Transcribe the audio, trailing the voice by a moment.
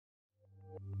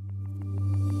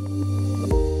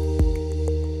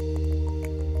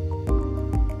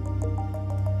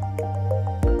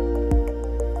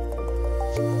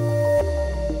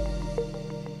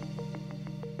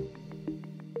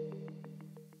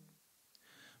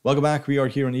Welcome back. We are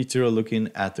here on Etoro looking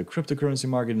at the cryptocurrency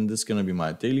market, and this is going to be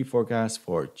my daily forecast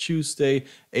for Tuesday,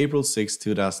 April 6,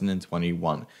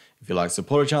 2021. If you like to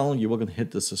support our channel, you're welcome to hit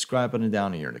the subscribe button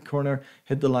down here in the corner,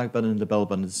 hit the like button and the bell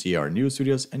button to see our new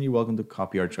videos, and you're welcome to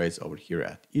copy our trades over here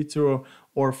at Etoro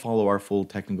or follow our full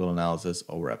technical analysis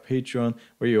over at Patreon,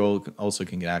 where you also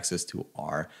can get access to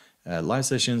our live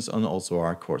sessions and also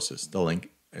our courses. The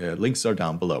links are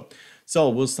down below. So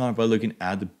we'll start by looking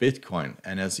at the Bitcoin,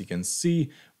 and as you can see,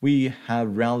 we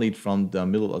have rallied from the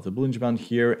middle of the Bollinger Band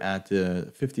here at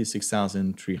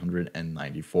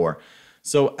 56,394.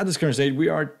 So at this current stage, we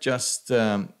are just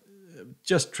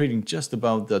trading just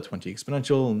above the 20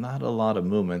 exponential. Not a lot of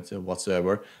movement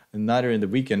whatsoever. And neither in the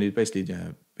weekend. It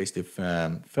basically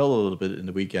fell a little bit in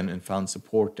the weekend and found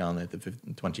support down at the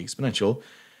 20 exponential.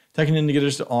 Technical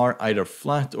indicators are either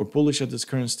flat or bullish at this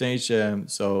current stage.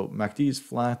 So MACD is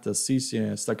flat, the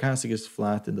stochastic is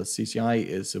flat, and the CCI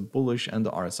is bullish, and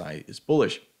the RSI is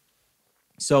bullish.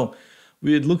 So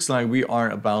it looks like we are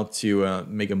about to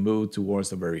make a move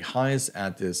towards the very highs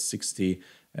at the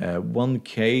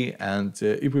 61K, and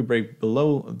if we break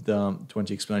below the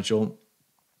 20 exponential,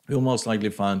 we'll most likely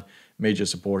find major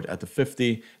support at the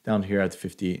 50, down here at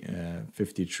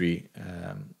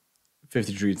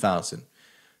 53,000.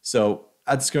 So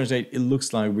at this current state, it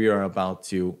looks like we are about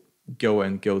to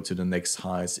go to the next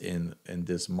highs in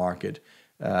this market.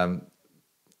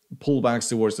 Pullbacks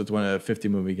towards the 50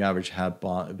 moving average have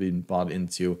been bought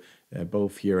into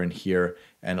both here and here,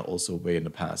 and also way in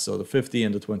the past. So the 50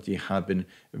 and the 20 have been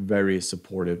very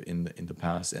supportive in the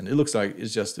past, and it looks like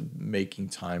it's just making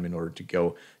time in order to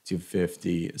go to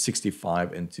 50,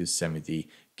 65 and to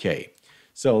 70K.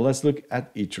 So let's look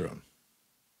at Ethereum.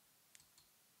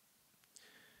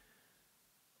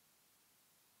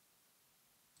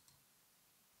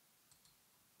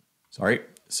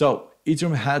 So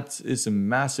Ethereum had is a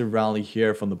massive rally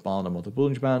here from the bottom of the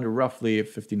Bollinger Band, roughly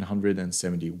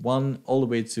 1571, all the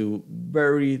way to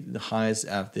very highs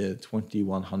after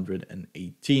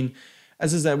 2118.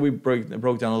 As I said, we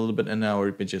broke down a little bit, and now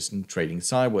we're just trading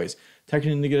sideways.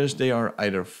 Technical indicators, they are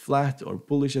either flat or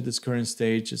bullish at this current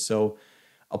stage. So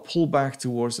a pullback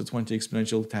towards the 20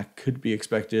 exponential that could be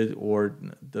expected, or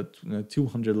the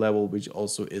 200 level, which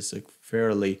also is a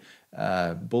fairly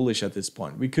bullish at this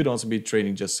point. We could also be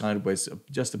trading just sideways,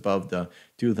 just above the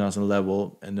 2000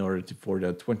 level, in order for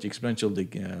the 20 exponential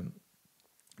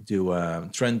to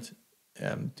trend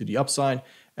to the upside,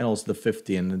 and also the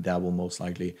 50, and that will most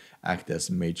likely act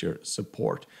as major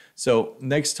support. So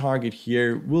next target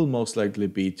here will most likely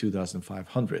be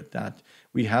 2500. That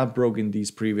we have broken these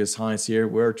previous highs here.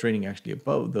 We're trading actually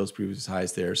above those previous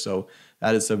highs there, so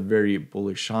that is a very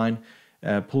bullish shine.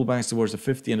 Pullbacks towards the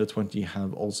 50 and the 20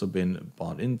 have also been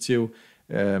bought into.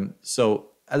 So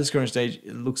at this current stage,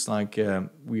 it looks like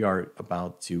we are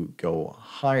about to go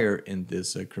higher in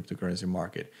this cryptocurrency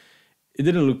market. It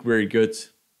didn't look very good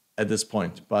at this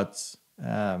point, but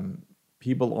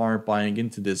people are buying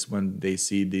into this when they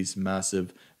see these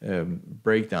massive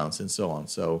breakdowns and so on.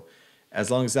 So as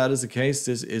long as that is the case,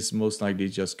 this is most likely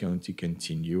just going to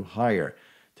continue higher.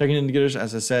 Technical indicators,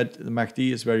 as I said, the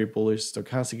MACD is very bullish,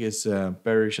 stochastic is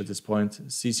bearish at this point,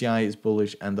 CCI is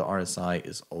bullish, and the RSI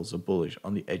is also bullish,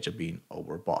 on the edge of being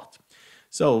overbought.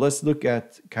 So let's look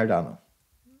at Cardano.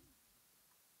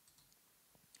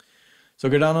 So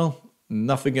Cardano,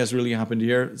 nothing has really happened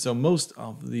here. So most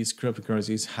of these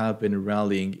cryptocurrencies have been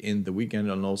rallying in the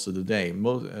weekend and also the day.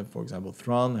 For example,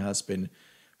 Tron has been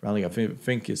rallying, I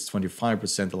think it's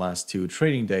 25% the last 2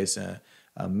 trading days, a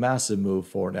massive move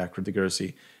for that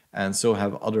cryptocurrency, and so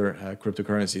have other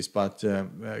cryptocurrencies. But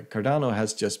Cardano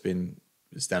has just been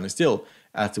standing still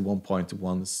at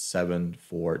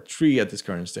 1.1743 at this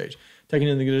current stage.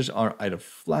 Technical indicators are either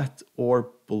flat or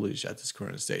bullish at this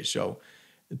current stage. So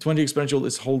the 20 exponential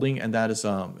is holding, and that is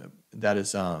a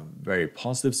very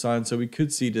positive sign. So we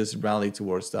could see this rally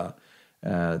towards the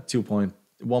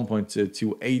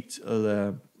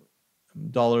 1.28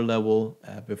 dollar level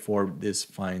before this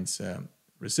finds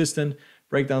resistance.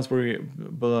 Breakdowns were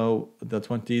below the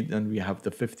 20, then we have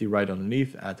the 50 right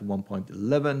underneath at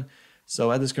 1.11.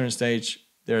 So at this current stage,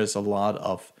 there is a lot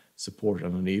of support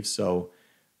underneath. So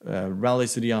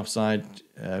rallies to the upside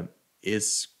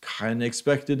is kind of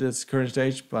expected at this current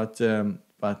stage, but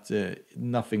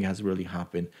nothing has really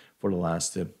happened for the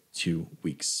last 2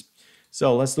 weeks.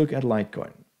 So let's look at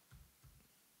Litecoin.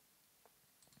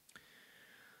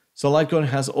 So Litecoin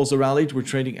has also rallied. We're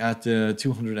trading at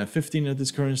 215 at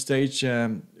this current stage.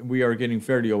 We are getting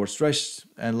fairly overstretched,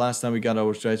 and last time we got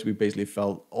overstretched, we basically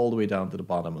fell all the way down to the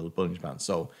bottom of the Bollinger Band.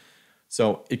 So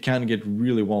it can get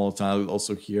really volatile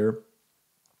also here.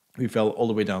 We fell all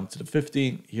the way down to the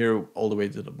 50, here all the way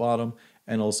to the bottom,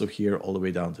 and also here all the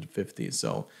way down to the 50.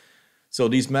 So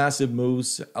these massive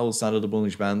moves outside of the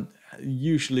bullish band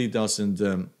usually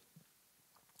doesn't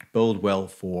bode well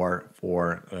for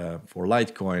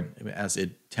Litecoin, as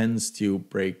it tends to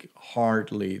break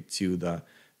hardly to the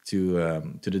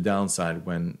downside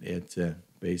when it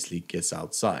basically gets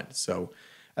outside. So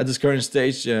at this current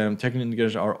stage, technical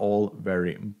indicators are all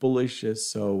very bullish.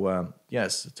 So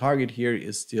yes, the target here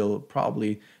is still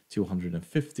probably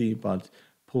 250, but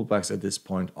pullbacks at this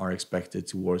point are expected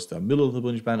towards the middle of the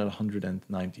bullish band at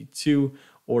 192,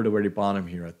 or the very bottom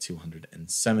here at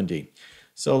 270.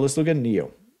 So let's look at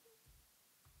NEO.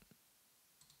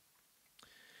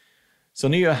 So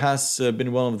NEO has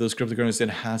been one of those cryptocurrencies that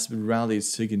has rallied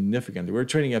significantly. We're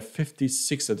trading at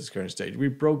 56 at this current stage. We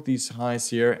broke these highs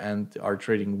here and are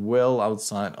trading well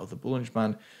outside of the bullish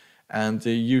band. And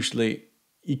usually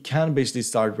it can basically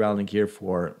start rallying here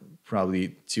for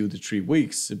probably 2 to 3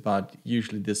 weeks. But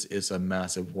usually this is a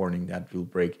massive warning that will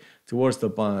break towards the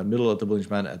middle of the bullish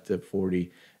band at the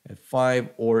 45,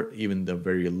 or even the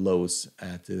very lows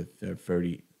at the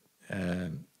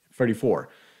 34.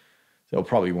 So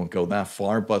probably won't go that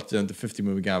far, but the 50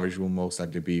 moving average will most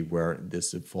likely be where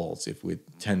this falls, if it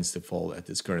tends to fall at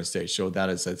this current stage. So that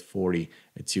is at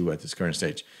 42 at this current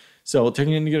stage. So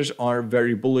technical indicators are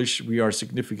very bullish. We are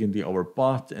significantly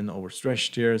overbought and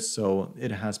overstretched here. So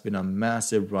it has been a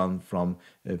massive run from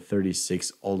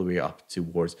 36 all the way up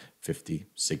towards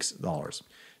 $56.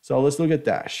 So let's look at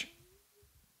Dash.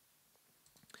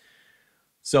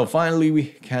 So finally, we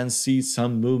can see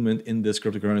some movement in this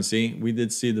cryptocurrency. We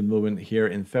did see the movement here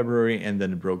in February, and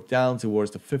then it broke down towards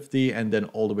the 50, and then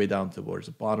all the way down towards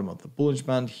the bottom of the bullish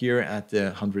band here at the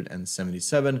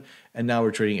 177, and now we're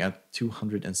trading at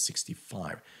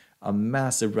 265. A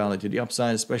massive rally to the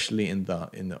upside, especially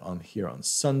here on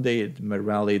Sunday. It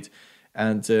rallied,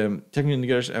 and technical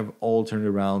indicators have all turned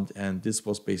around, and this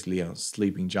was basically a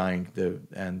sleeping giant,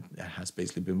 and has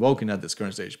basically been woken at this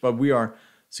current stage. But we are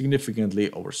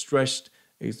significantly overstretched.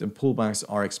 Pullbacks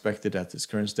are expected at this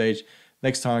current stage.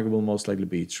 Next target will most likely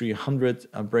be 300.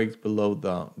 A break below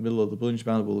the middle of the bullish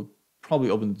band will probably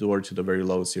open the door to the very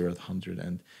lows here at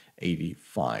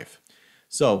 185.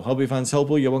 So, hope you find this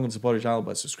helpful. You're welcome to support the channel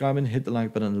by subscribing, hit the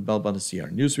like button and the bell button to see our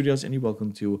news videos, and you're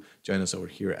welcome to join us over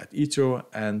here at Etoro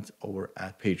and over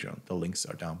at Patreon. The links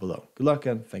are down below. Good luck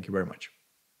and thank you very much.